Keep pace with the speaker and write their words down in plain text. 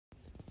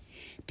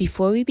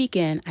Before we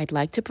begin, I'd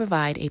like to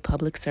provide a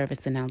public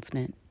service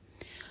announcement.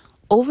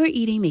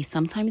 Overeating may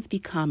sometimes be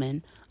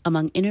common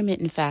among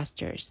intermittent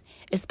fasters,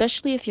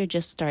 especially if you're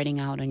just starting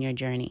out on your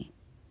journey.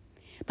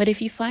 But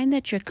if you find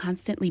that you're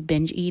constantly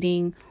binge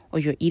eating, or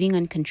you're eating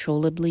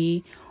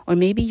uncontrollably, or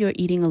maybe you're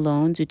eating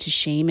alone due to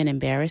shame and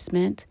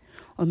embarrassment,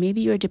 or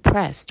maybe you're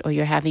depressed or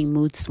you're having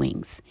mood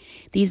swings,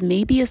 these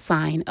may be a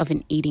sign of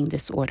an eating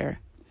disorder.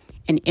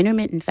 And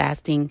intermittent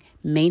fasting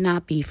may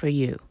not be for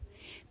you.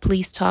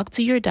 Please talk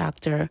to your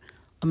doctor,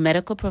 a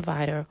medical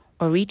provider,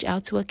 or reach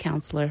out to a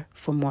counselor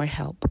for more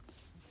help.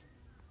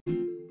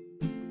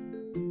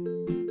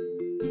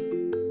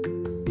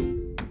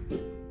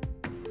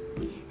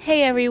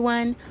 Hey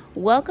everyone,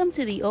 welcome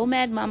to the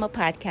OMAD Mama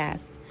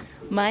podcast.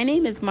 My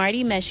name is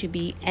Marty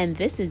Meshubi, and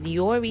this is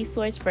your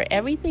resource for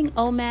everything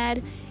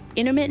OMAD,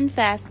 intermittent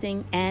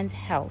fasting, and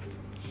health.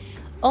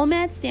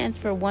 OMAD stands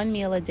for 1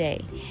 meal a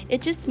day.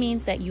 It just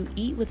means that you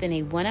eat within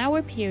a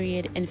 1-hour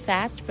period and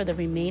fast for the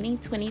remaining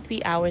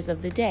 23 hours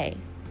of the day.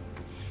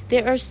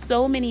 There are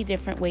so many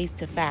different ways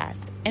to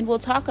fast, and we'll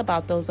talk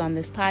about those on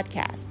this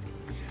podcast.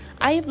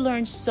 I have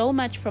learned so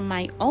much from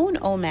my own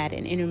OMAD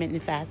and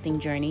intermittent fasting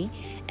journey,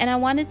 and I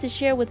wanted to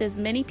share with as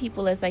many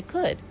people as I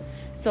could,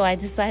 so I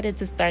decided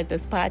to start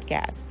this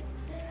podcast.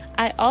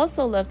 I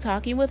also love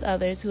talking with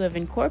others who have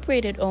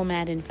incorporated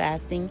OMAD and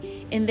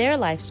fasting in their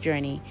life's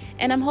journey,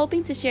 and I'm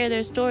hoping to share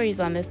their stories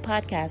on this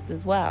podcast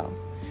as well.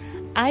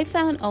 I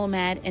found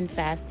OMAD and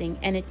fasting,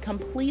 and it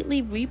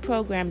completely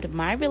reprogrammed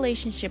my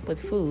relationship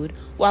with food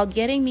while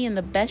getting me in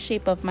the best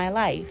shape of my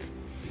life.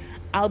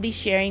 I'll be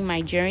sharing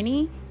my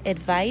journey,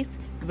 advice,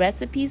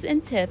 recipes,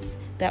 and tips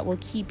that will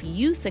keep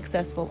you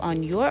successful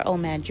on your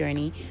OMAD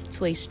journey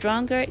to a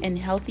stronger and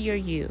healthier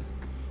you.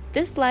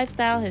 This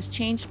lifestyle has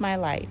changed my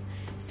life.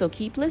 So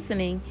keep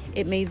listening.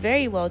 It may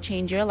very well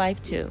change your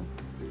life too.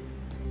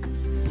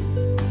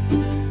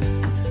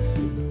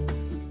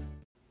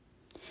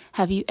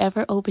 Have you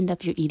ever opened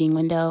up your eating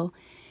window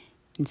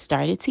and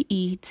started to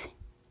eat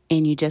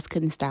and you just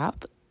couldn't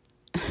stop?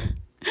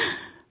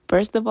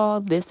 First of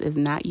all, this is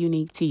not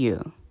unique to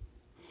you.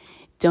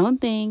 Don't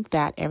think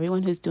that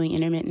everyone who's doing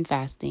intermittent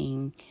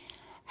fasting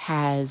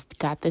has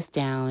got this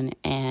down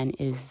and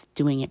is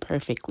doing it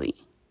perfectly.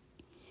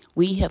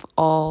 We have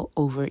all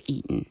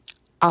overeaten.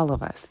 All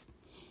of us.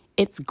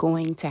 It's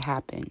going to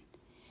happen.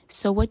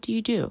 So what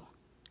do?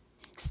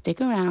 Stick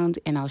around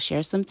and I'll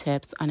share some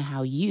tips on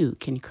how you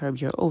can curb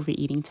your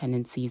overeating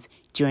tendencies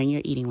during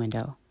your eating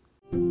window.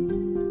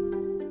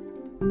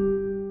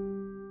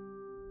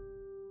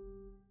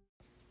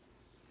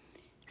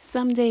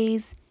 Some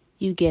days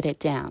you get it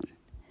down.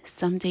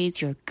 Some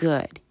days you're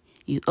good.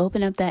 You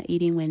open up that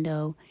eating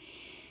window,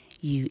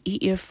 you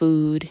eat your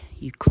food,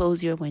 you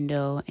close your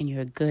window, and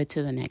you're good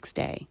to the next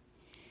day.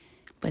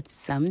 But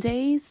some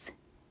days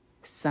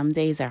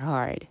are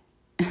hard.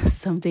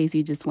 Some days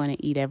you just want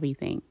to eat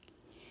everything.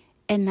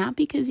 And not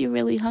because you're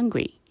really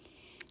hungry,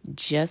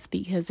 just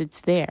because it's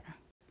there.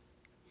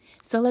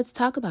 So let's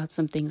talk about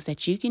some things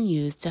that you can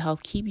use to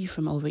help keep you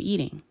from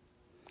overeating.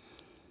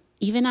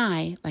 Even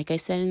I, like I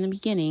said in the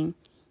beginning,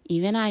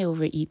 even I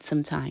overeat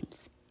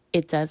sometimes.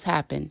 It does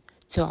happen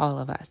to all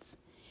of us.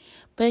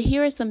 But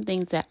here are some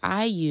things that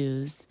I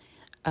use,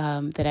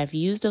 that I've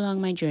used along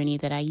my journey,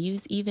 that I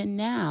use even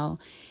now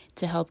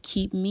to help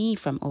keep me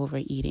from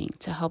overeating,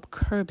 to help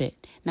curb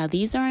it. Now,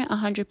 these aren't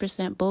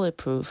 100%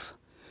 bulletproof,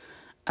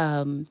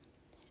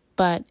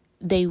 but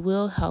they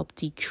will help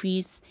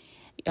decrease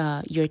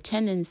your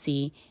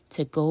tendency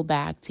to go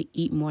back to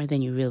eat more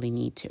than you really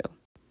need to.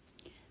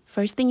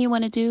 First thing you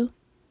want to do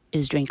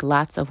is drink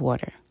lots of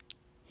water.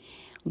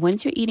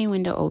 Once your eating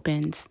window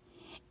opens,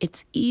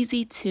 it's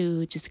easy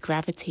to just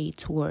gravitate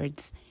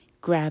towards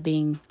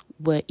grabbing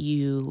what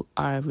you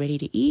are ready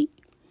to eat,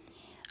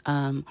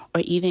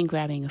 or even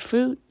grabbing a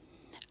fruit,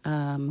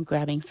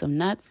 grabbing some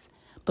nuts.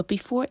 But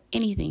before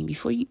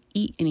you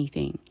eat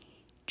anything,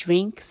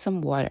 drink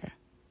some water.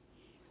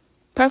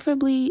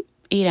 Preferably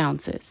 8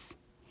 ounces.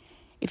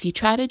 If you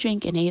try to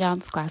drink an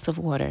 8-ounce glass of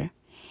water,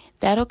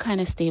 that'll kind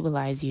of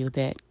stabilize you a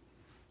bit.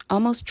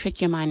 Almost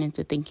trick your mind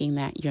into thinking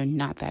that you're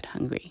not that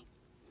hungry.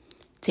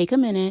 Take a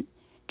minute,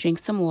 drink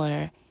some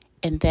water,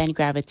 and then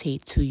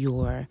gravitate to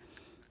your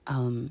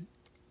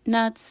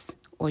nuts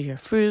or your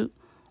fruit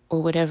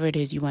or whatever it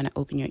is you want to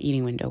open your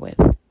eating window with.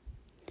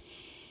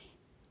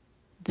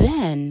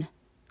 Then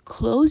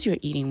close your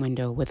eating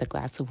window with a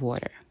glass of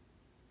water.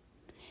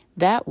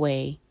 That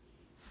way,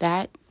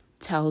 that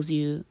tells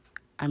you,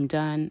 I'm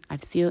done,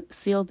 I've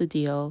sealed the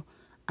deal,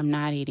 I'm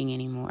not eating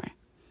anymore.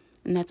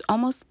 And that's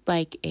almost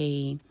like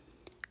a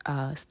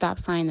stop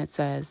sign that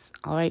says,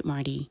 all right,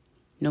 Marty,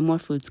 no more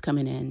food's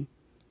coming in.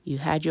 You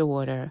had your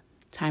water,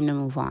 time to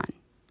move on.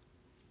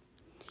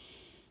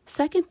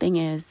 Second thing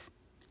is,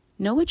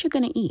 know what you're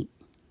going to eat.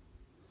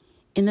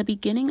 In the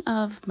beginning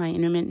of my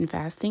intermittent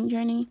fasting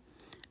journey,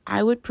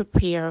 I would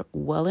prepare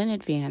well in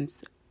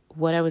advance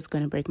what I was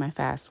going to break my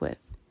fast with,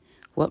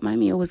 what my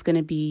meal was going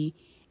to be,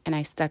 and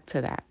I stuck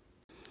to that.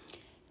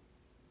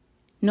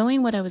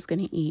 Knowing what I was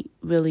going to eat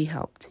really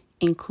helped,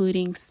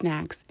 including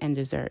snacks and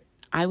dessert.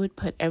 I would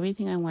put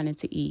everything I wanted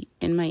to eat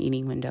in my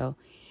eating window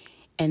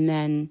and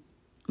then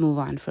move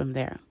on from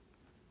there.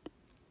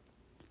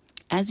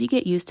 As you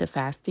get used to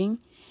fasting,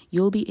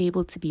 you'll be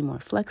able to be more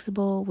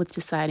flexible with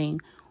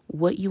deciding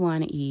what you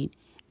want to eat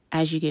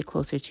as you get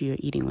closer to your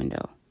eating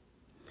window.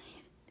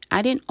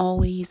 I didn't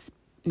always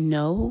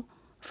know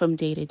from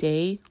day to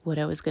day what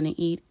I was going to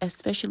eat,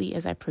 especially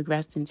as I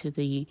progressed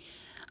into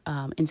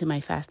my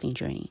fasting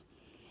journey.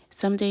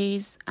 Some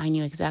days I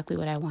knew exactly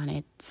what I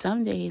wanted.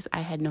 Some days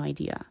I had no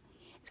idea.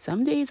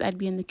 Some days I'd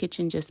be in the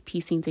kitchen just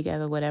piecing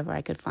together whatever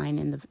I could find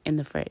in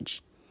the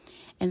fridge.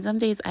 And some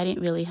days I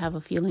didn't really have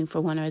a feeling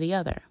for one or the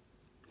other.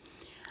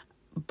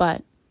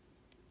 But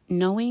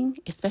knowing,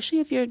 especially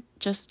if you're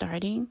just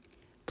starting,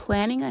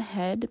 planning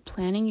ahead,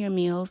 planning your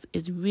meals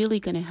is really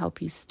going to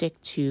help you stick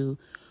to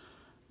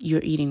your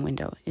eating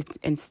window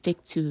and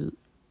stick to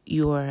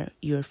your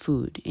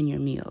food and your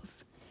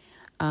meals.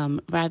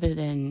 Rather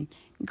than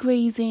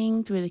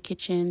grazing through the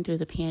kitchen, through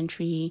the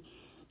pantry,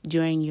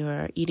 during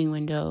your eating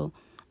window,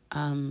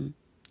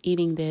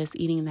 eating this,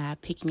 eating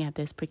that, picking at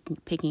this,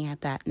 picking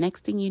at that.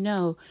 Next thing you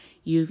know,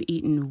 you've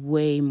eaten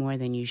way more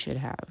than you should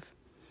have.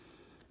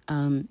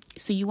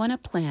 So you want to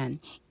plan,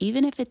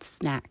 even if it's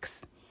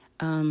snacks.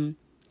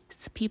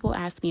 People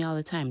ask me all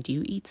the time, do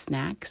you eat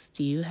snacks?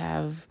 Do you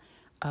have,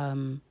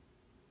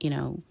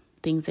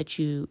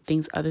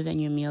 things other than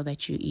your meal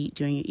that you eat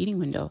during your eating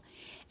window?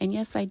 And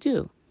yes, I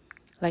do.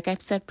 Like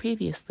I've said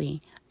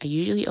previously, I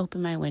usually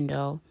open my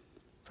window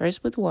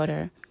first with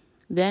water,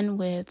 then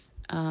with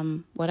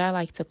what I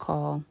like to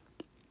call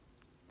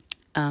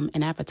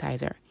an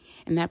appetizer.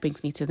 And that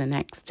brings me to the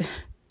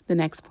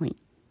next point.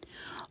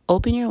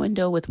 Open your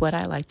window with what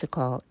I like to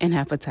call an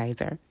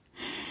appetizer.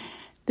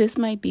 This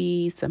might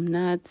be some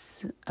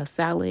nuts, a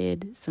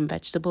salad, some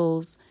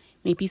vegetables,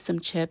 maybe some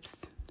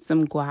chips,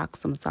 some guac,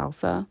 some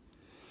salsa.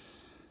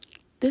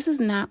 This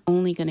is not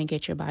only going to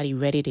get your body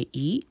ready to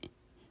eat,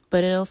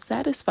 but it'll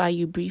satisfy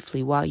you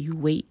briefly while you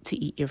wait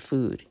to eat your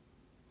food.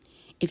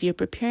 If you're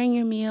preparing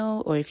your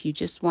meal, or if you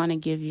just want to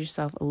give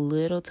yourself a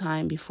little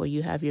time before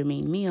you have your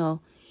main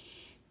meal,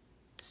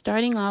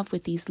 starting off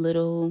with these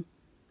little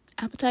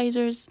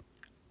appetizers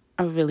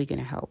are really going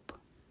to help.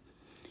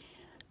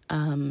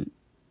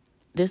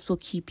 This will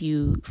keep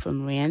you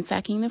from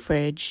ransacking the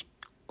fridge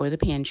or the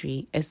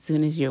pantry as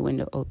soon as your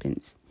window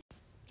opens.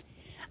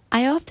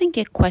 I often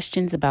get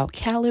questions about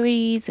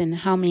calories and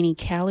how many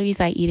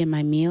calories I eat in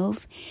my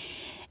meals.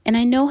 And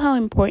I know how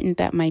important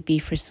that might be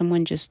for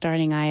someone just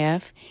starting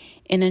IF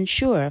and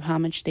unsure of how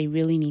much they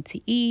really need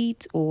to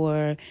eat,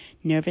 or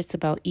nervous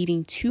about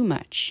eating too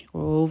much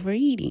or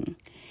overeating.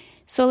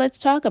 So let's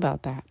talk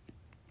about that.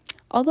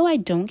 Although I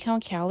don't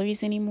count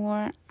calories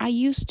anymore, I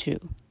used to.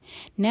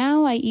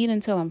 Now I eat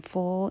until I'm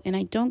full and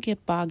I don't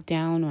get bogged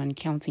down on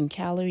counting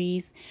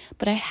calories,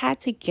 but I had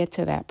to get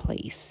to that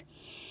place.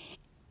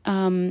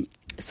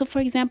 So for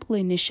example,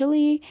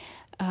 initially,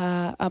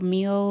 a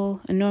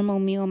normal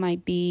meal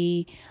might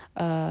be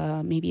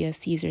maybe a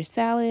Caesar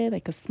salad,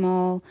 like a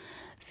small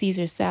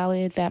Caesar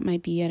salad. That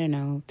might be,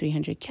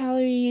 300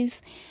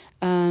 calories.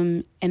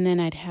 And then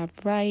I'd have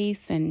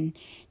rice and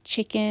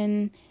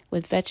chicken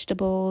with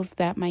vegetables.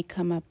 That might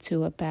come up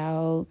to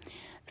about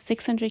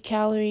 600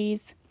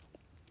 calories.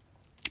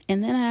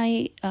 And then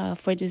I,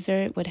 for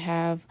dessert, would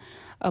have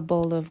a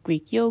bowl of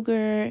Greek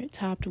yogurt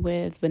topped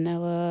with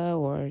vanilla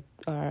or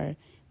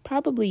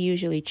probably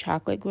usually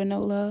chocolate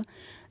granola.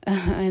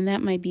 And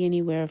that might be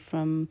anywhere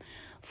from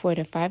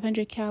 400 to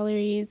 500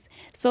 calories.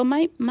 So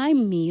my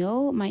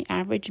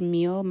average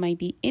meal might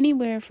be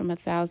anywhere from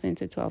 1,000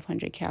 to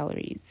 1,200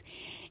 calories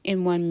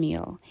in one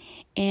meal.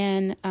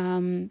 And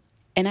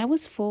I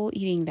was full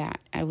eating that.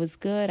 I was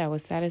good. I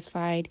was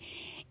satisfied.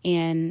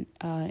 And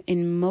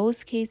in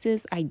most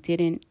cases, I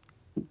didn't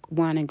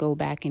want to go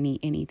back and eat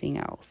anything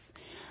else.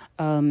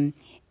 And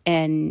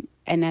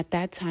at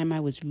that time, I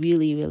was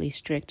really, really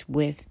strict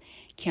with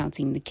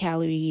counting the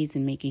calories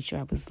and making sure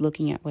I was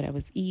looking at what I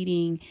was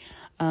eating,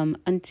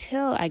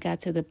 until I got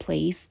to the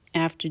place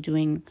after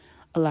doing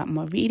a lot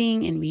more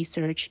reading and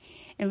research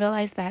and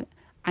realized that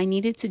I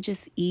needed to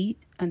just eat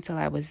until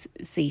I was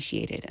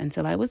satiated,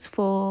 until I was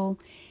full,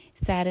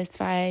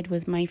 satisfied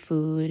with my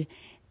food,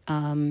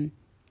 and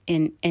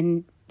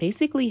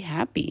basically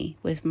happy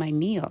with my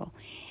meal.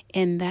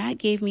 And that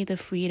gave me the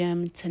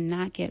freedom to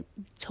not get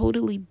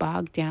totally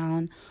bogged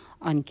down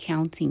on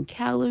counting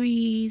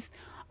calories,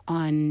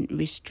 on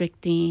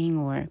restricting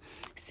or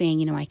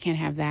saying, I can't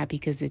have that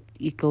because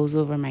it goes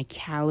over my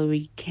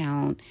calorie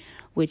count,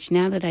 which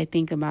now that I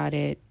think about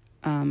it,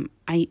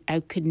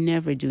 I could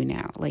never do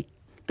now. Like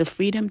the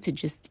freedom to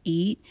just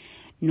eat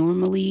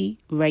normally,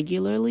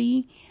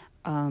 regularly,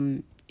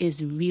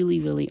 is really,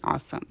 really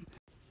awesome.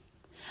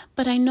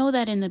 But I know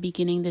that in the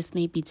beginning, this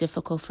may be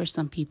difficult for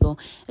some people,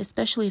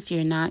 especially if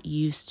you're not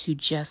used to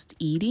just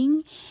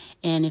eating.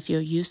 And if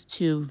you're used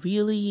to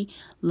really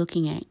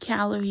looking at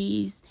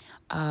calories,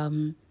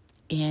 and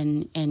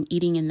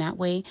eating in that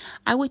way,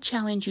 I would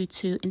challenge you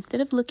to,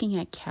 instead of looking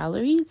at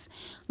calories,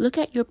 look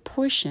at your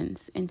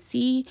portions and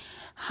see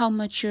how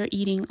much you're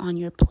eating on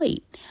your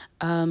plate.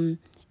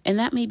 And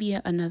that may be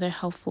another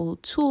helpful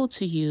tool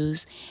to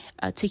use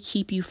to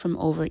keep you from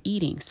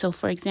overeating. So,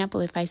 for example,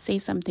 if I say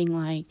something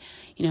like,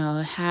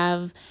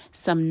 have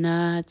some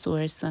nuts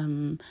or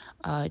some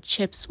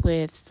chips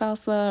with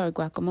salsa or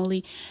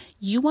guacamole,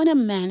 you want to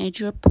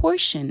manage your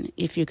portion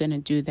if you're going to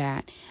do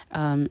that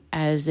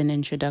as an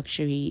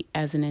introductory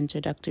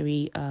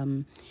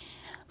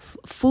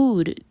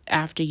food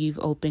after you've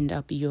opened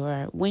up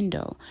your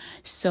window.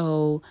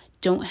 So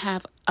don't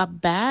have a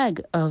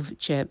bag of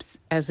chips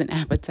as an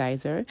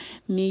appetizer.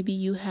 Maybe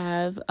you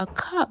have a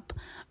cup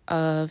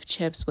of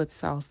chips with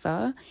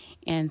salsa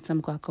and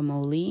some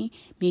guacamole.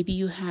 Maybe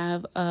you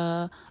have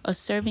a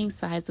serving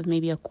size of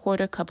maybe a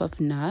quarter cup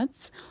of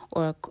nuts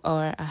or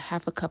a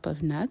half a cup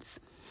of nuts.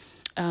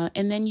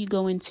 And then you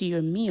go into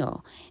your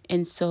meal.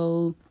 And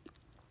so,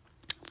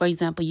 for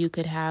example, you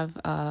could have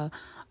a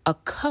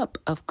cup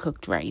of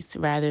cooked rice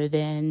rather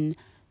than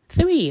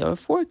 3 or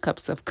 4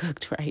 cups of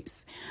cooked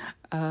rice.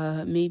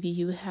 Maybe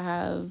you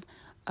have,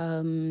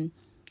 some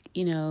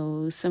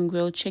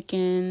grilled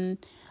chicken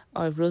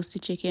or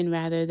roasted chicken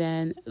rather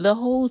than the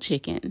whole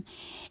chicken.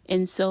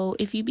 And so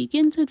if you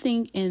begin to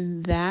think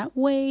in that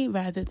way,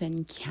 rather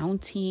than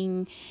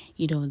counting,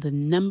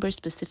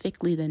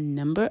 specifically the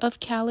number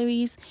of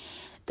calories,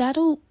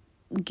 that'll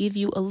give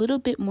you a little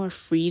bit more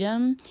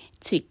freedom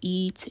to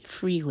eat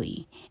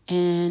freely.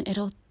 And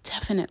it'll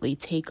definitely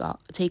take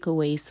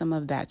away some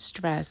of that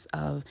stress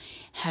of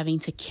having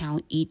to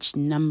count each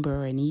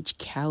number and each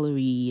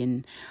calorie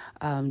and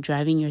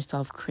driving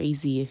yourself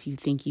crazy if you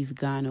think you've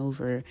gone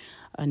over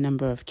a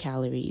number of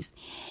calories.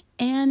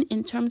 And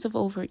in terms of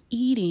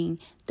overeating,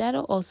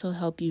 that'll also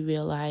help you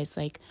realize,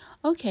 like,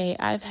 okay,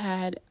 I've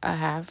had a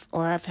half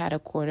or I've had a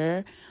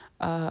quarter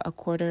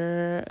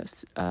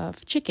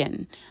of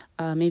chicken.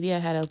 Maybe I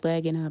had a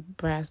leg and a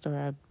breast or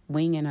a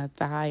wing and a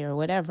thigh or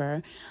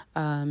whatever.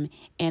 And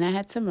I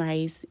had some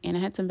rice and I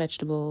had some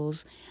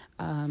vegetables.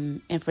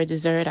 And for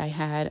dessert, I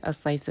had a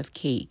slice of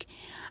cake.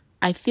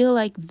 I feel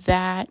like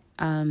that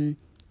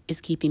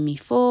is keeping me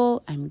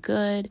full. I'm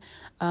good.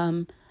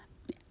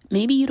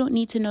 Maybe you don't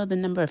need to know the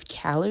number of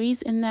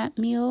calories in that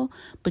meal,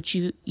 but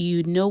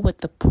you know what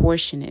the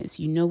portion is.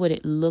 You know what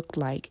it looked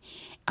like.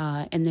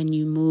 And then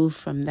you move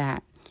from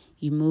that.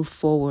 You move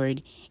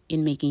forward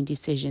in making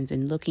decisions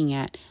and looking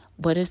at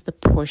what is the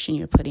portion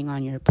you're putting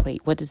on your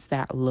plate? What does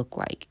that look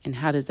like? And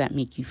how does that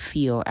make you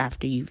feel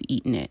after you've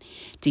eaten it?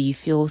 Do you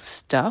feel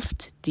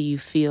stuffed? Do you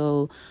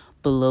feel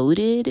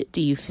bloated?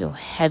 Do you feel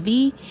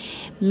heavy?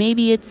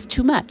 Maybe it's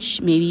too much.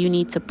 Maybe you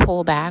need to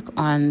pull back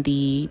on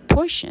the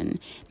portion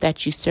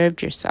that you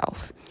served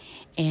yourself.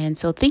 And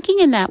so thinking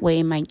in that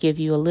way might give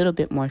you a little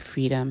bit more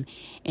freedom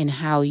in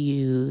how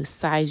you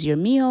size your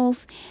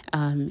meals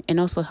and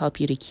also help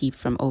you to keep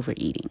from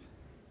overeating.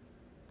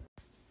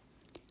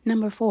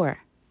 Number 4,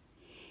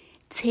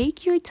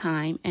 take your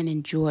time and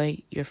enjoy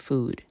your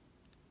food.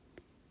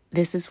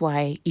 This is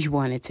why you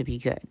want it to be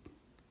good.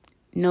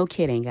 No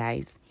kidding,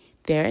 guys.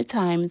 There are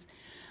times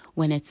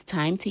when it's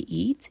time to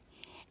eat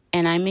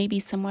and I may be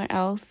somewhere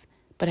else,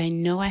 but I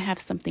know I have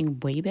something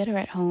way better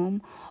at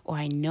home, or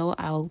I know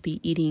I'll be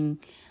eating,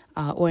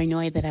 or I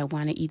know that I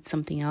want to eat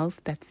something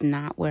else that's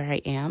not where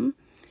I am.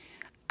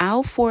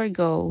 I'll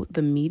forego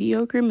the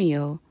mediocre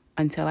meal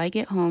until I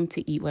get home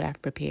to eat what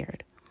I've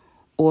prepared,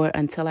 or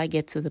until I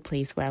get to the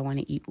place where I want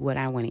to eat what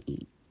I want to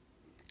eat.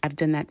 I've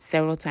done that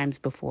several times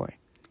before.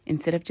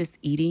 Instead of just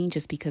eating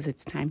just because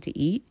it's time to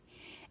eat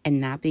and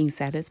not being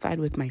satisfied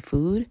with my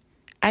food,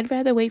 I'd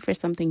rather wait for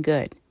something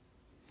good.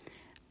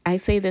 I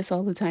say this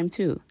all the time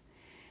too.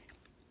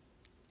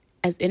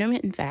 As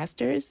intermittent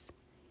fasters,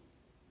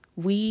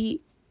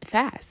 we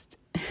fast.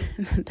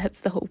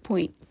 That's the whole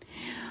point.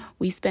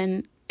 We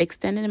spend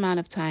extended amount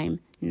of time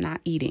not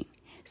eating.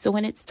 So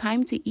when it's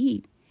time to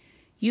eat,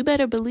 you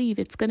better believe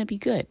it's going to be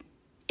good.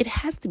 It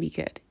has to be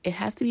good. It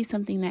has to be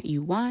something that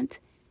you want,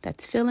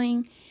 that's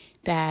filling,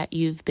 that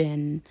you've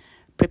been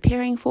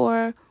preparing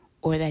for,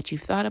 or that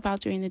you've thought about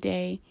during the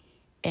day,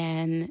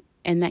 and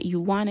that you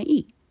want to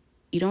eat.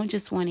 You don't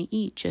just want to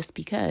eat just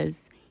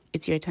because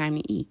it's your time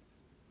to eat.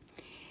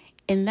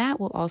 And that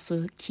will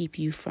also keep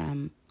you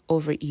from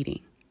overeating,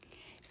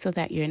 so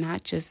that you're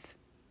not just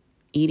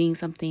eating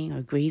something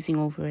or grazing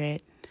over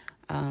it,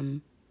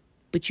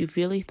 but you've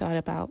really thought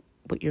about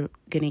what you're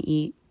going to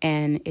eat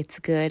and it's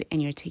good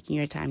and you're taking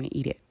your time to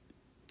eat it.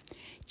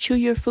 Chew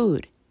your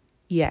food.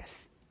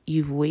 Yes,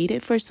 you've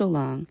waited for so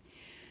long,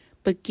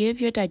 but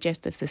give your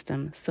digestive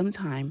system some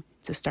time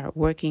to start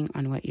working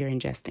on what you're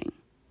ingesting.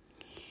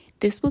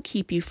 This will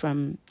keep you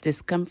from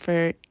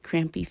discomfort,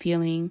 crampy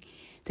feeling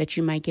that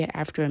you might get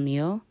after a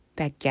meal,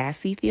 that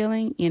gassy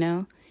feeling,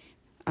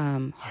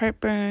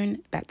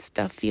 heartburn, that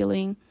stuff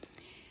feeling.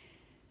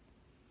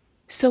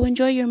 So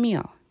enjoy your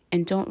meal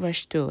and don't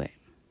rush through it.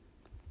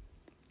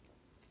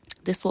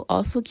 This will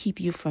also keep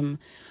you from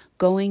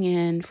going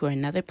in for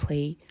another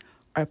plate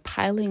or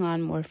piling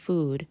on more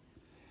food.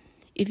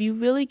 If you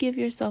really give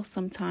yourself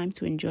some time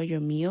to enjoy your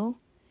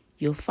meal,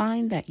 you'll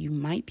find that you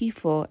might be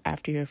full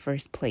after your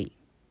first plate.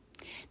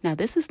 Now,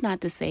 this is not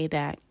to say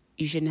that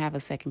you shouldn't have a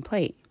second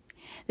plate.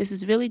 This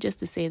is really just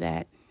to say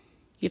that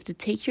You have to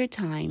take your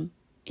time,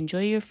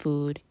 enjoy your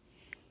food,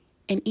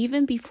 and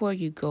even before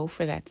you go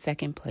for that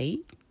second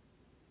plate,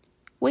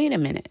 wait a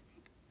minute,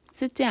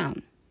 sit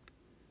down,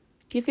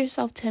 give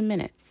yourself 10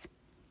 minutes,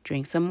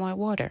 drink some more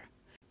water,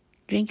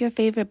 drink your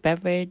favorite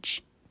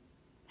beverage,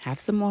 have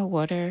some more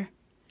water,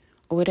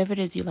 or whatever it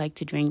is you like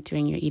to drink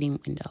during your eating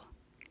window.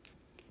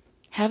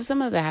 Have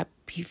some of that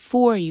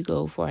before you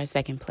go for a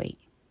second plate.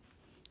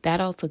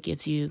 That also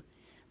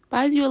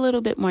buys you a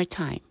little bit more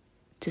time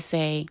to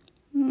say,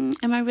 am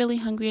I really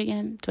hungry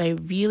again? Do I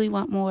really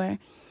want more?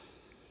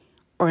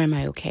 Or am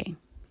I okay?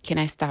 Can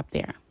I stop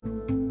there?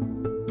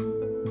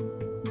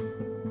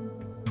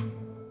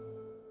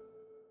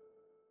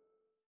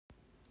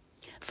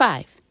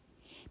 Five,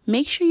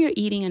 make sure you're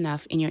eating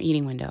enough in your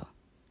eating window.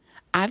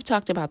 I've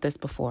talked about this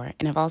before,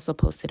 and I've also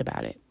posted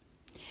about it.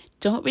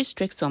 Don't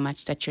restrict so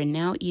much that you're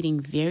now eating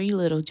very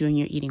little during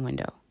your eating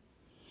window.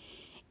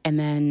 And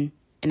then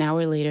an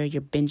hour later,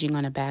 you're binging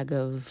on a bag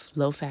of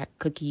low-fat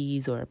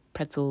cookies or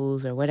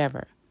pretzels or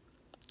whatever.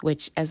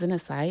 Which, as an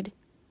aside,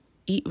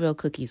 eat real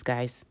cookies,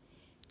 guys.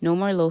 No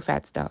more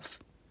low-fat stuff.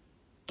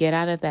 Get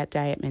out of that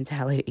diet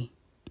mentality.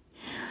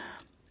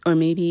 Or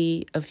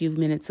maybe a few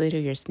minutes later,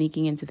 you're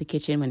sneaking into the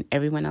kitchen when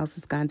everyone else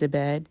has gone to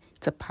bed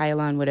to pile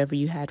on whatever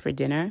you had for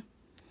dinner.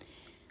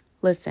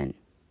 Listen,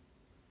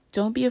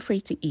 don't be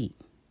afraid to eat.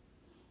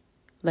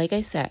 Like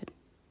I said,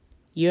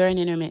 you're an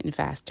intermittent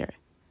faster.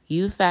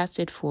 You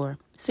fasted for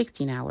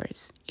 16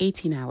 hours,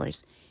 18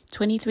 hours,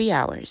 23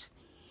 hours.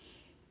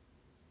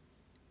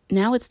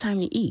 Now it's time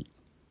to eat.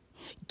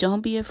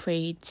 Don't be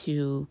afraid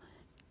to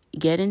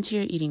get into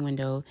your eating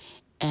window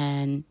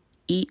and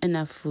eat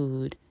enough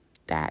food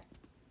that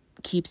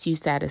keeps you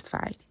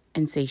satisfied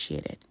and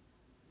satiated.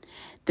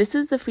 This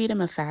is the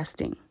freedom of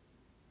fasting.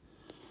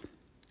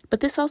 But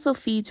this also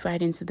feeds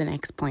right into the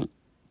next point,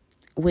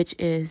 which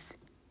is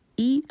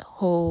eat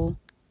whole,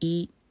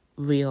 eat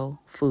real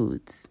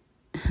foods.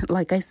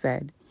 Like I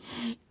said,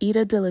 eat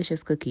a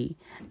delicious cookie,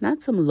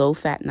 not some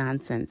low-fat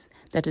nonsense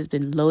that has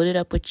been loaded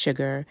up with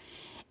sugar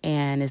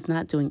and is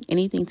not doing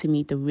anything to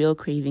meet the real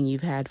craving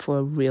you've had for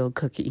a real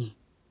cookie.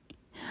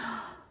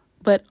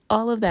 But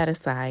all of that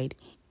aside,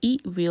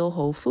 eat real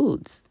whole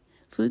foods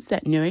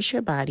that nourish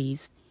your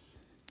bodies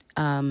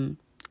and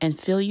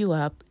fill you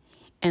up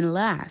and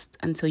last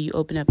until you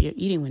open up your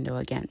eating window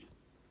again.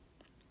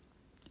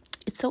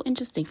 It's so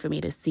interesting for me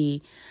to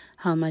see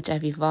how much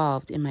I've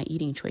evolved in my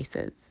eating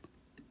choices.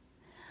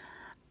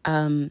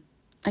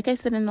 Like I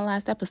said in the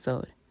last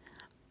episode,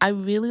 I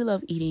really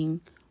love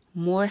eating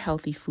more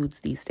healthy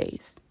foods these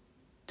days.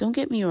 Don't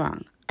get me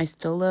wrong. I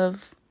still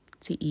love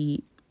to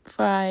eat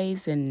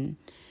fries and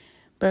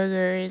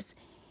burgers,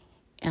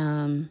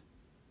 and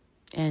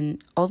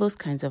all those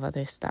kinds of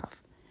other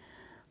stuff.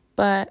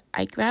 But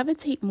I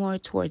gravitate more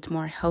towards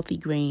more healthy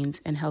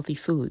grains and healthy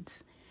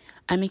foods.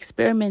 I'm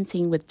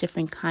experimenting with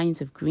different kinds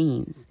of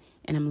greens,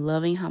 and I'm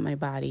loving how my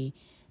body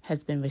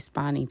has been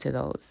responding to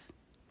those.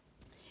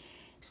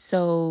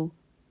 So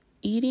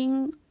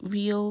eating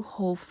real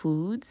whole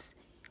foods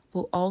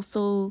will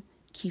also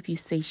keep you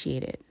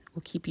satiated,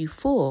 will keep you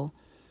full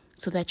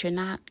so that you're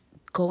not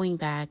going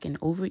back and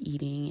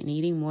overeating and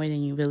eating more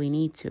than you really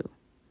need to.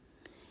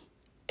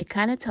 It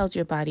kind of tells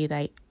your body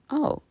that,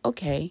 oh,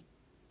 okay,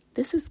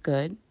 this is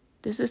good.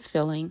 This is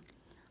filling.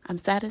 I'm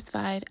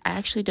satisfied. I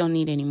actually don't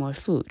need any more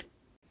food.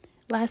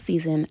 Last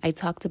season, I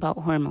talked about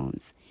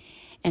hormones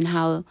and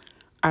how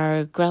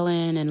our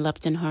ghrelin and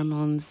leptin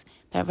hormones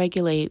that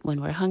regulate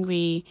when we're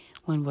hungry,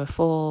 when we're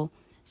full,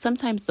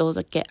 sometimes those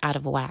get out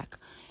of whack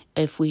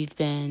if we've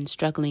been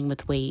struggling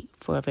with weight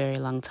for a very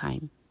long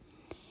time.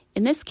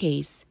 In this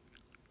case,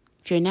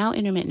 if you're now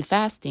intermittent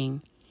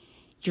fasting,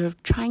 you're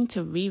trying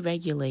to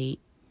re-regulate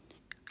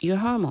your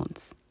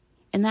hormones,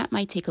 and that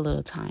might take a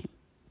little time.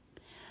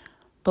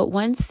 But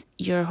once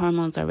your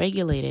hormones are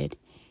regulated,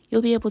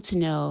 you'll be able to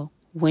know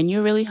when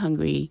you're really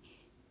hungry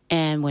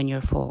and when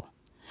you're full.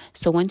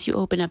 So once you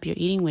open up your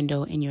eating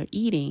window and you're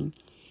eating,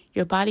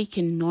 your body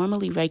can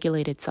normally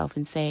regulate itself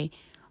and say,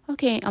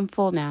 okay, I'm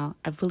full now.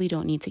 I really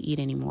don't need to eat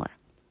anymore.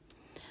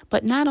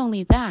 But not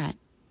only that,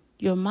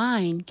 your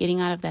mind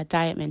getting out of that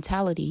diet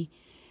mentality,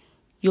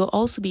 you'll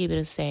also be able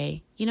to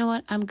say, you know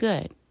what, I'm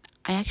good.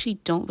 I actually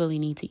don't really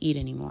need to eat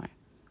anymore.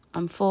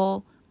 I'm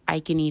full.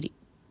 I can eat,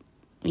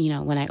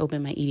 when I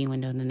open my eating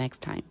window the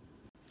next time.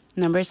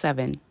 Number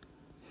 7,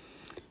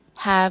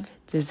 have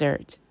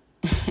dessert.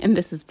 And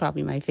this is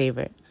probably my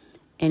favorite.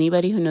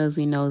 Anybody who knows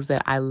me knows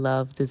that I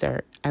love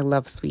dessert. I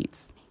love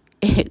sweets.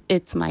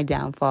 It's my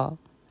downfall.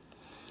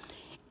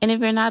 And if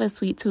you're not a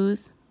sweet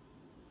tooth,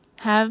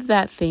 have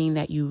that thing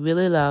that you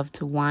really love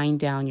to wind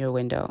down your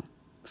window.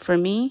 For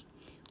me,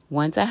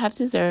 once I have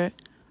dessert,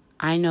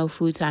 I know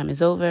food time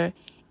is over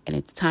and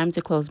it's time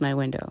to close my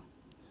window.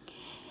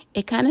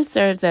 It kind of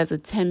serves as a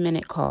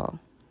 10-minute call.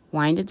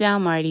 Wind it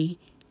down, Marty.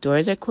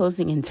 Doors are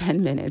closing in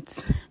 10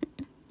 minutes.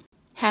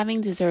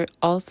 Having dessert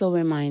also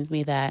reminds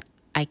me that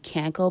I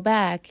can't go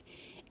back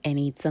and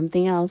eat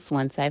something else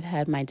once I've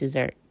had my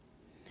dessert.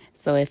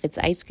 So if it's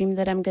ice cream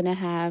that I'm going to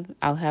have,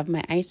 I'll have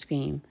my ice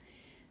cream.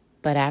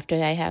 But after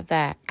I have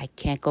that, I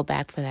can't go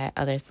back for that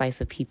other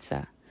slice of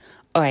pizza.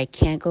 Or I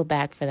can't go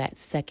back for that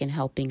second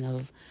helping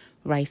of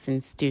rice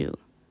and stew.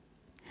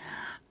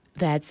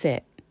 That's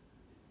it.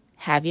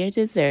 Have your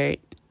dessert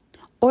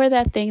or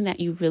that thing that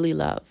you really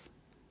love.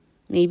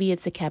 Maybe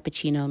it's a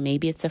cappuccino,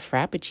 maybe it's a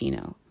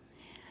frappuccino.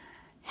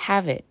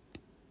 Have it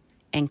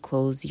and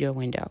close your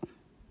window.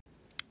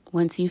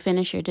 Once you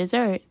finish your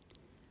dessert,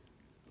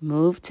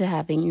 move to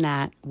having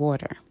that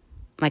water.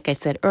 Like I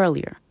said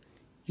earlier,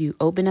 you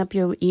open up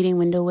your eating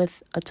window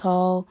with a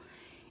tall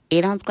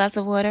 8-ounce glass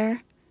of water,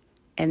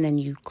 and then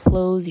you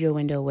close your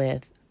window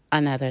with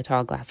another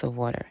tall glass of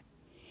water.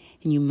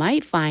 And you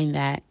might find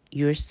that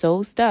you're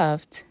so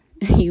stuffed,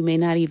 you may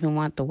not even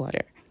want the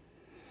water.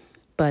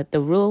 But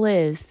the rule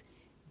is,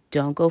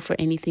 don't go for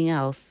anything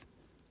else.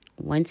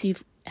 Once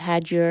you've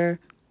had your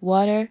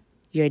water,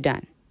 you're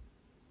done.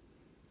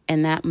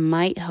 And that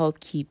might help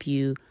keep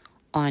you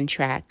on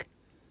track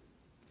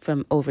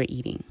from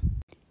overeating.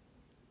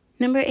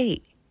 Number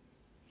 8,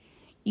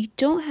 you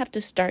don't have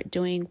to start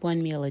doing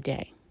one meal a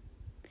day.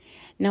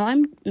 Now,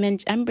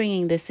 I'm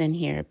bringing this in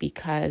here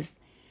because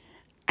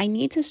I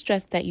need to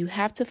stress that you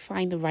have to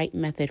find the right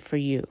method for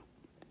you.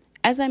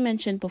 As I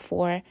mentioned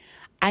before,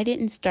 I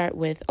didn't start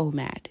with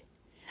OMAD.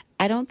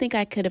 I don't think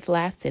I could have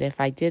lasted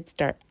if I did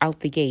start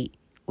out the gate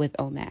with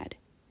OMAD.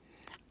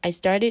 I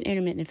started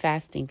intermittent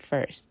fasting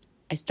first.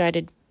 I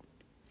started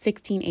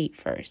 16-8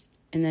 first,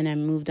 and then I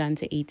moved on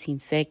to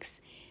 18-6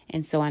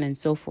 and so on and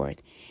so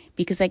forth,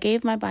 because I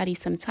gave my body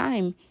some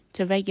time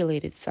to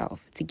regulate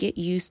itself, to get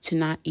used to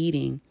not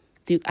eating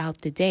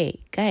throughout the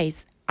day.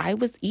 Guys, I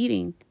was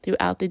eating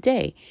throughout the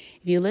day.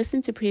 If you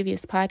listen to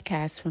previous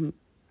podcasts from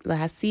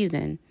last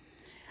season,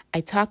 I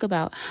talk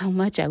about how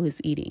much I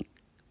was eating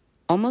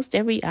almost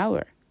every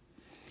hour.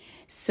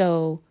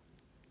 So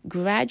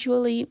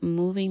gradually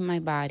moving my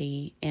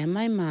body and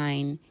my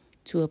mind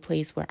to a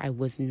place where I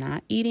was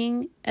not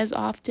eating as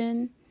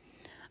often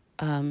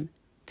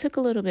took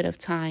a little bit of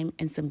time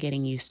and some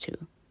getting used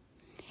to.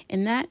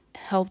 And that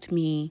helped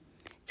me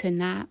to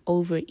not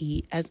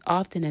overeat as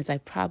often as I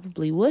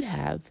probably would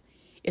have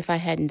if I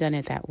hadn't done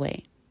it that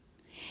way.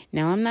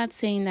 Now, I'm not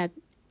saying that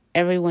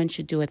everyone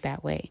should do it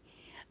that way.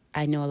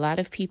 I know a lot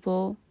of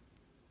people,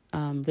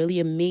 really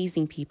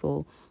amazing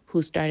people,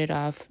 who started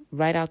off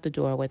right out the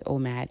door with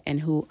OMAD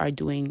and who are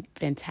doing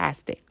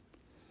fantastic.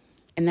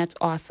 And that's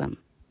awesome.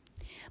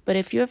 But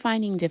if you're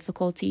finding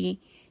difficulty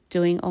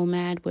doing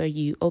OMAD, where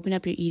you open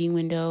up your eating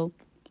window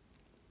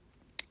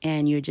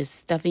and you're just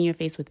stuffing your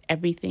face with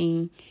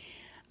everything,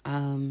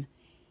 and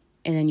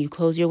then you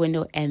close your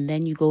window and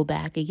then you go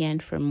back again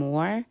for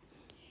more,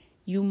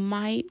 you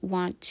might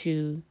want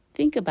to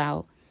think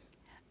about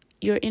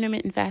your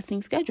intermittent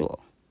fasting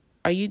schedule.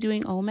 Are you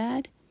doing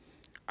OMAD?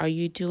 Are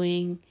you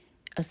doing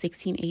a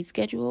 16-8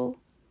 schedule?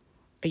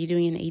 Are you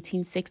doing an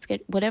 18-6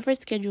 schedule? Whatever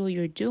schedule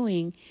you're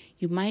doing,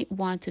 you might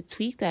want to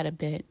tweak that a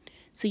bit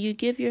so you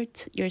give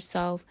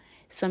yourself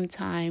some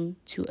time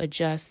to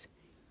adjust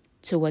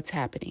to what's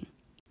happening.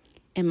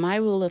 And my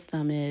rule of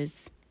thumb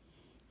is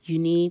you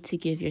need to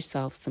give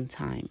yourself some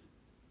time.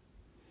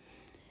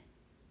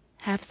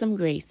 Have some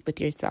grace with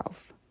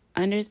yourself.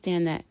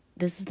 Understand that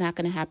this is not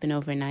going to happen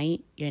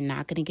overnight. You're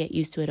not going to get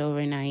used to it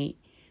overnight.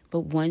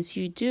 But once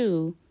you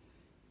do,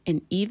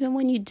 and even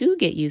when you do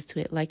get used to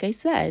it, like I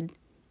said,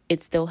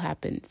 it still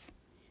happens.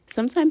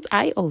 Sometimes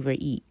I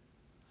overeat,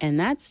 and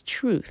that's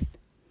truth.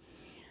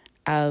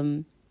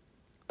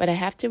 But I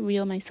have to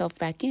reel myself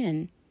back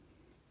in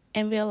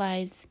and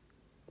realize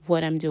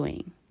what I'm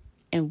doing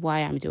and why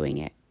I'm doing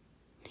it.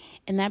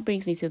 And that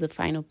brings me to the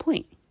final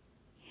point.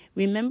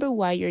 Remember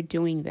why you're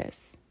doing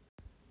this.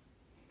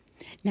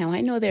 Now,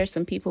 I know there are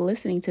some people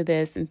listening to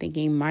this and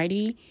thinking,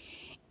 Marty,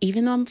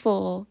 even though I'm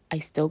full, I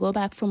still go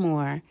back for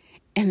more,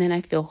 and then I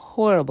feel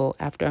horrible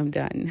after I'm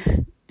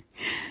done.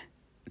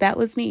 That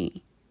was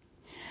me.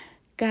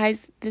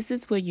 Guys, this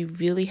is where you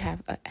really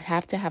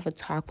have to have a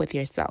talk with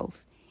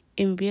yourself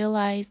and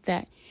realize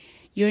that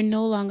you're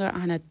no longer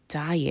on a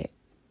diet.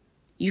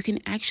 You can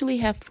actually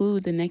have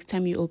food the next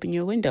time you open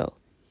your window.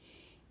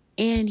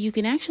 And you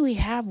can actually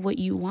have what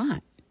you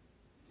want.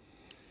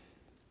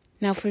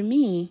 Now, for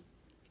me,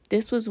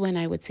 this was when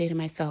I would say to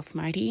myself,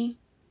 Marty,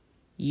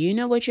 you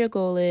know what your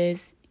goal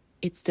is.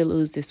 It's to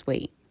lose this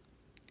weight.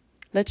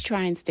 Let's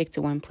try and stick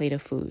to one plate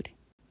of food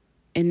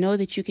and know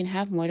that you can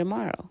have more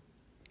tomorrow.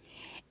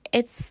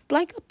 It's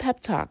like a pep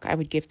talk I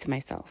would give to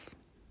myself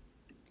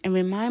and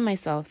remind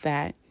myself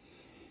that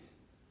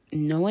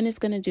no one is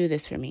going to do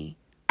this for me.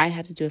 I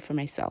have to do it for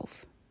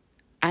myself.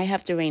 I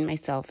have to rein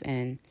myself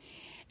in,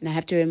 and I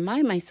have to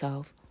remind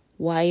myself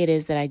why it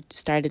is that I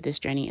started this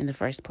journey in the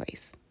first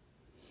place.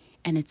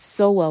 And it's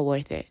so well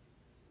worth it.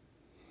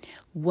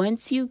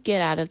 Once you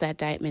get out of that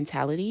diet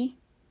mentality,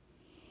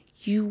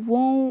 you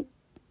won't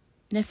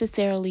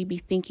necessarily be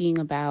thinking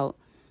about,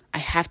 I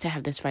have to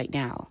have this right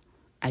now.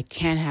 I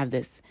can't have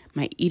this.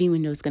 My eating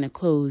window is going to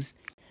close,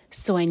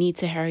 so I need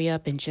to hurry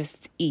up and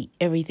just eat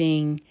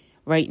everything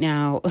right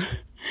now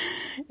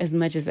as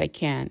much as I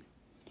can.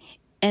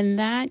 And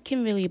that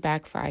can really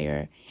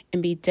backfire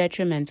and be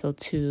detrimental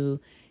to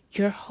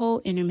your whole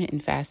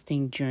intermittent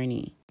fasting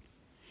journey.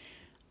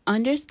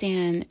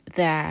 Understand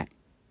that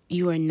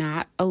you are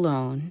not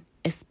alone,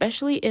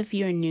 especially if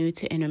you're new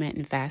to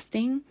intermittent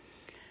fasting.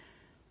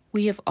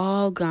 We have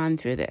all gone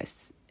through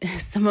this.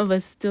 Some of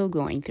us still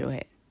going through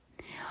it.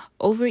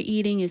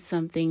 Overeating is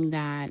something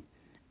that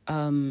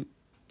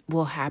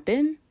will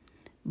happen,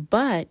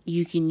 but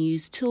you can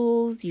use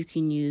tools, you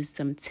can use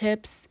some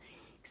tips,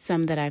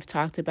 some that I've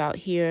talked about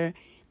here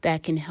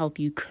that can help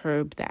you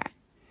curb that.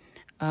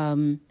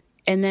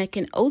 And that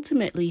can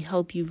ultimately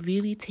help you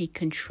really take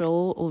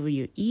control over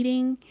your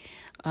eating,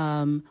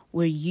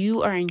 where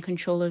you are in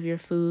control of your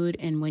food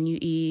and when you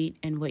eat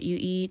and what you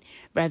eat,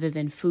 rather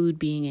than food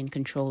being in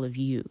control of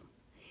you.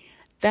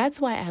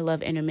 That's why I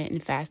love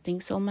intermittent fasting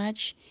so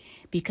much,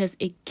 because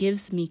it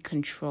gives me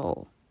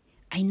control.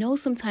 I know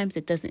sometimes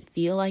it doesn't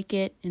feel like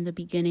it in the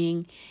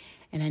beginning,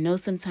 and I know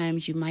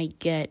sometimes you might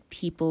get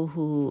people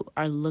who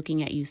are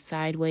looking at you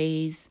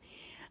sideways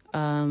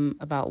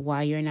about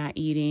why you're not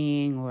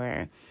eating,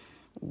 or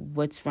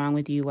what's wrong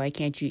with you, why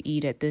can't you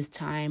eat at this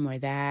time or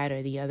that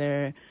or the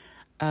other.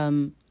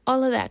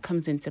 All of that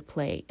comes into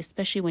play,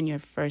 especially when you're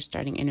first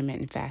starting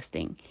intermittent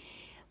fasting.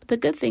 But the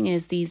good thing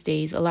is these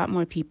days, a lot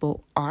more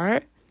people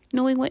are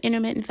knowing what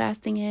intermittent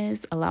fasting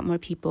is. A lot more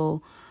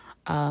people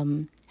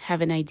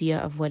have an idea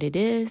of what it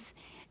is,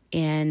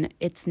 and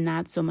it's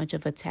not so much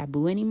of a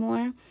taboo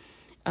anymore.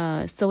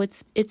 So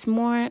it's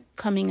more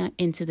coming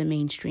into the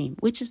mainstream,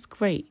 which is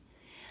great.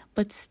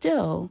 But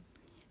still,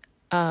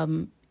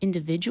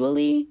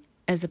 individually,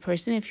 as a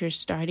person, if you're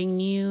starting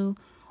new,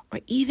 or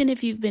even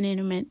if you've been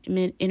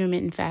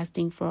intermittent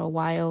fasting for a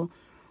while,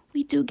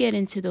 we do get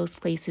into those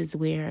places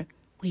where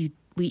we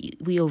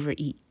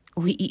overeat.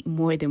 We eat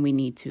more than we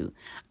need to,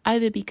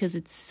 either because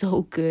it's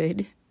so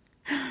good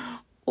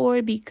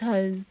or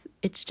because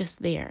it's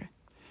just there.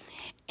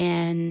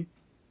 And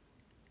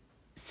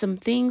some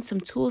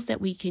tools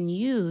that we can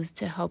use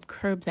to help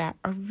curb that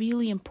are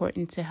really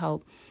important to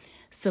help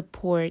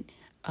support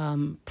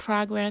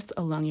progress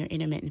along your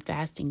intermittent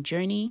fasting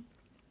journey,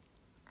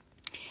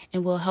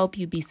 and will help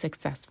you be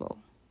successful.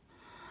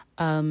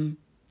 One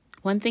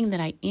thing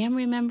that I am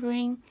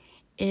remembering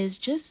is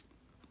just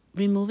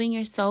removing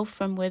yourself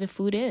from where the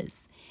food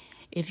is.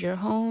 If you're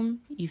home,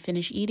 you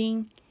finish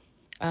eating,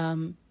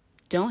 don't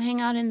hang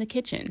out in the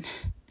kitchen.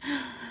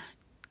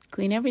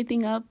 Clean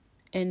everything up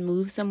and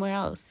move somewhere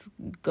else.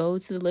 Go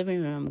to the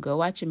living room, go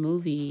watch a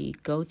movie,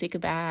 go take a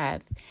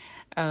bath,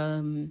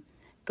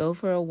 go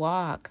for a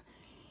walk.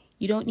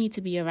 You don't need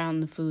to be around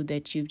the food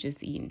that you've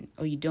just eaten,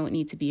 or you don't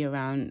need to be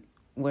around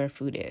where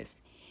food is.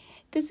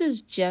 This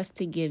is just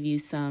to give you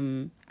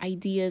some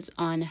ideas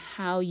on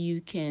how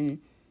you can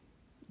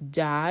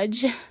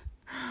dodge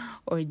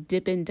or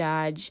dip and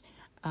dodge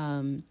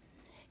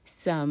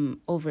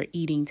some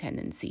overeating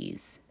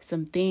tendencies,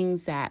 some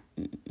things that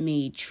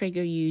may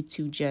trigger you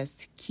to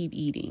just keep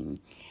eating.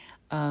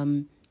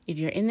 If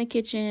you're in the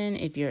kitchen,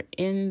 if you're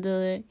in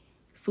the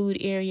food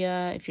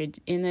area, if you're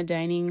in the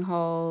dining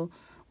hall,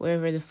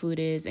 wherever the food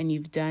is, and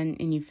you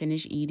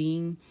finish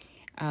eating,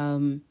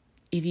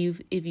 if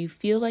you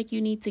feel like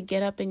you need to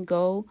get up and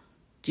go,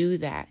 do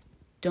that.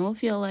 Don't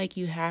feel like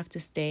you have to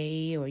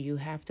stay or you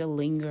have to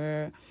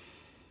linger.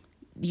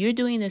 You're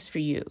doing this for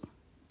you.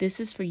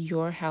 This is for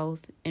your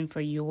health and for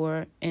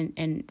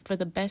and for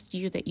the best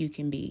you that you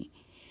can be.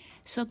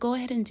 So go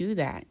ahead and do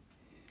that.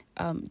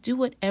 Do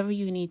whatever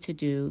you need to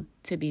do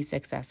to be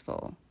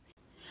successful.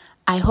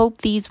 I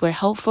hope these were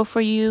helpful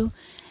for you.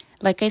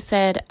 Like I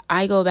said,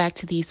 I go back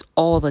to these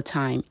all the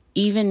time.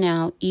 Even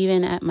now,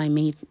 even at my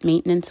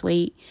maintenance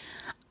weight,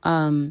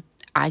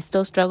 I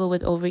still struggle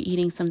with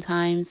overeating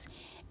sometimes.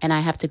 And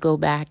I have to go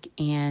back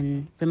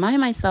and remind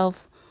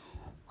myself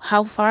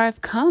how far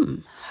I've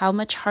come, how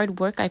much hard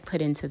work I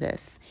put into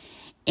this.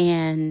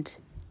 And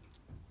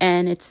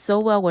it's so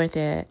well worth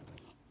it.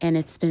 And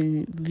it's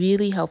been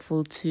really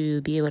helpful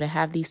to be able to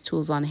have these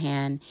tools on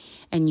hand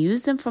and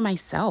use them for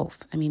myself.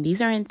 I mean,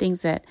 these aren't things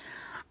that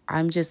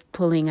I'm just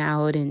pulling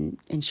out and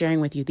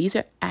sharing with you. These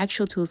are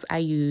actual tools I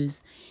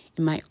use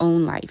in my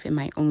own life, in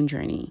my own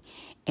journey.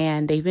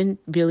 And they've been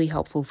really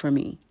helpful for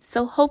me.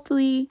 So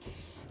hopefully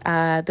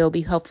they'll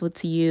be helpful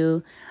to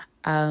you.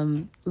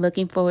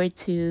 Looking forward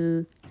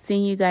to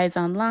seeing you guys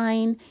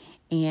online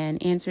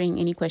and answering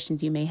any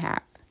questions you may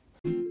have.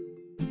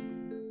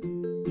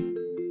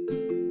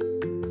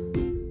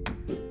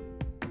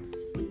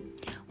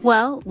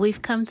 Well,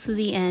 we've come to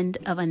the end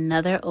of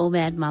another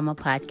OMAD Mama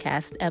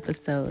podcast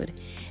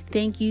episode.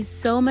 Thank you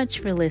so much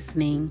for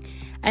listening.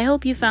 I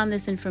hope you found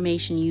this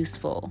information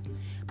useful.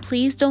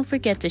 Please don't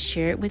forget to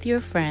share it with your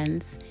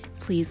friends.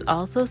 Please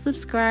also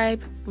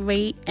subscribe,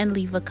 rate, and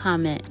leave a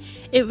comment.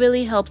 It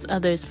really helps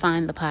others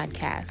find the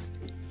podcast.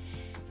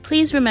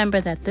 Please remember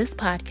that this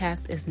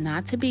podcast is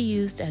not to be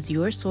used as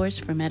your source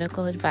for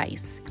medical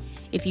advice.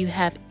 If you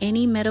have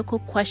any medical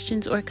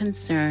questions or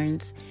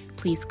concerns,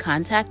 please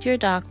contact your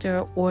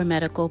doctor or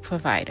medical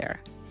provider.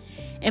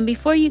 And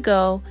before you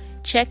go,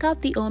 check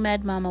out the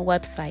OMAD Mama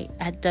website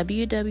at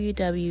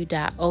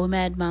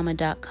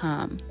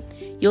www.omadmama.com.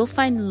 You'll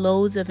find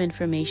loads of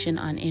information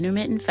on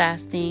intermittent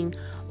fasting,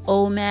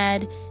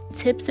 OMAD,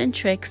 tips and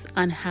tricks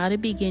on how to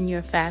begin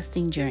your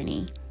fasting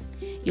journey.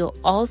 You'll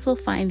also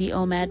find the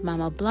OMAD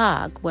Mama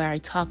blog, where I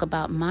talk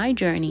about my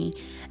journey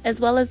as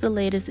well as the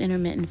latest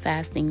intermittent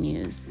fasting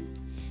news.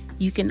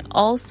 You can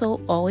also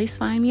always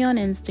find me on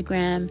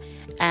Instagram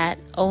at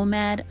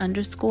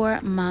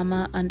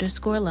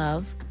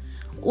OMAD_mama_love,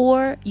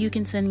 or you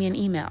can send me an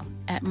email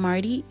at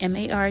Martie,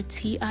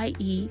 MARTIE,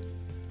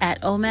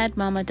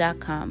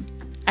 @omadmama.com.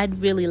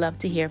 I'd really love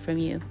to hear from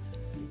you.